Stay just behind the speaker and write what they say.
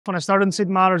When I started in Seed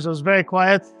Matters, I was very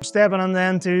quiet. Stepping in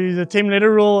then to the team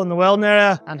leader role in the welding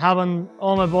area and having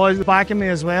all my boys backing me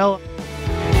as well.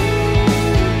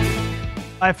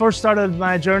 I first started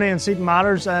my journey in Seed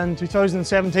Matters in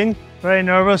 2017. Very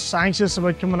nervous, anxious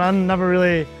about coming in, never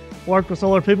really worked with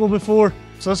other people before.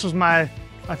 So this was my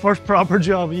first proper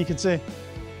job, you could say.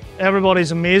 Everybody's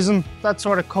amazing. That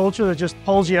sort of culture that just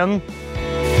pulls you in.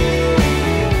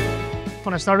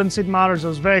 When I started in Seed Matters, I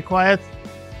was very quiet.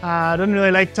 I didn't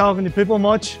really like talking to people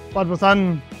much, but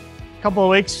within a couple of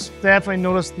weeks, definitely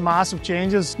noticed massive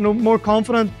changes. More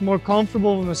confident, more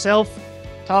comfortable with myself,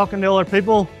 talking to other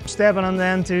people. Stepping in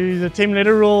then to the team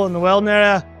leader role in the welding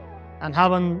area and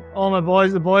having all my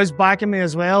boys, the boys backing me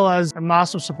as well as a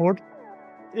massive support.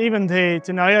 Even to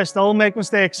now, I still make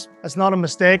mistakes. It's not a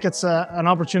mistake, it's an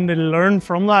opportunity to learn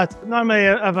from that. Normally,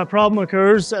 if a problem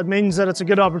occurs, it means that it's a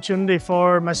good opportunity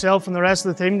for myself and the rest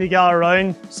of the team to gather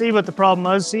around, see what the problem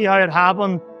is, see how it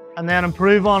happened, and then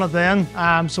improve on it then,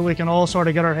 so we can all sort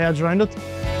of get our heads around it.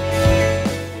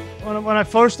 When I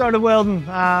first started welding,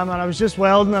 and I was just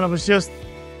welding, and it was just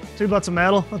 2 bits of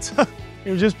metal.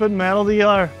 You were just putting metal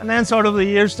together. And then sort of the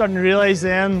years starting to realise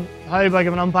then how big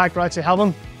of an impact we're actually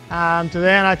having. To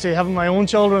then actually having my own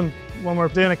children when we're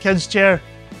doing a kids chair,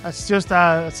 it's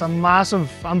a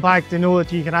massive impact to know that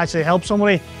you can actually help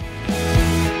somebody.